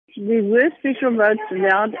there were special votes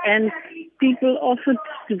allowed, and people offered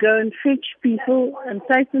to go and fetch people and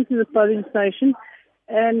take them to the polling station,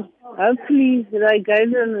 and hopefully they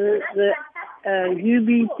gave them the UB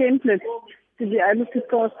template to be able to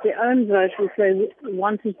cast their own vote if they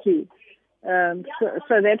wanted to.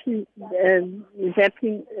 So that is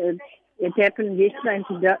happening. It happened yesterday and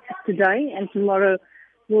today, and tomorrow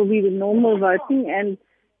will be the normal voting, and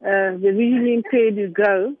the visually impaired who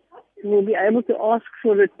go will be able to ask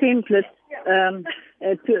for a template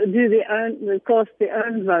to do cast their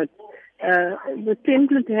own vote. The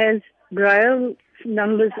template has braille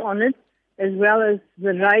numbers on it as well as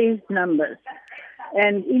the raised numbers,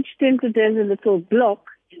 and each template has a little block,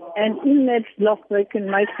 and in that block they can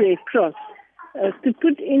make their cross. To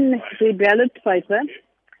put in their ballot paper,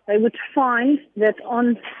 they would find that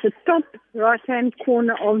on the top right-hand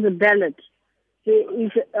corner of the ballot, there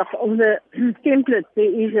is of the template, there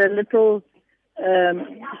is a little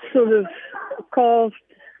sort of carved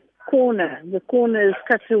corner. The corner is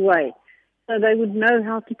cut away. So they would know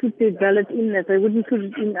how to put their ballot in that. They wouldn't put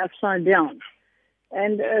it in upside down.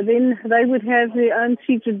 And then they would have their own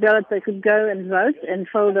secret ballot. They could go and vote and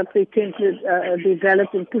fold up their template, their ballot,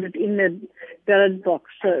 and put it in the ballot box.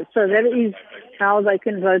 So that is how they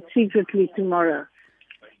can vote secretly tomorrow.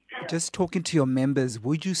 Just talking to your members,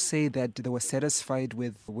 would you say that they were satisfied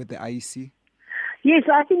with the IEC? Yes,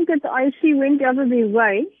 I think that the IEC went out of their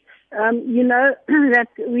way. You know that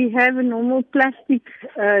we have a normal plastic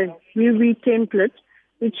UV template,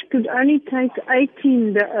 which could only take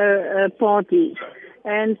 18 parties.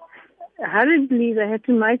 And hurriedly, they had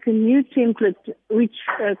to make a new template, which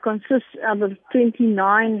consists out of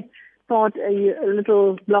 29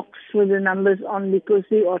 little blocks with the numbers on, because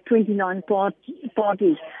there are 29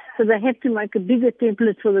 parties. So they had to make a bigger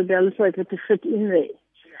template for the ballot paper to fit in there.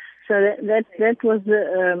 So that was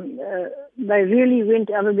they really went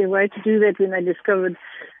out of their way to do that when they discovered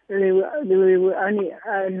there were only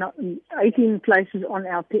 18 places on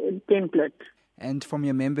our template. And from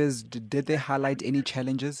your members, did they highlight any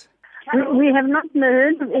challenges? We have not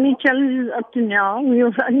heard of any challenges up to now. We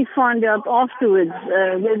will only find out afterwards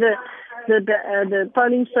whether the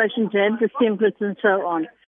polling stations had the templates and so on.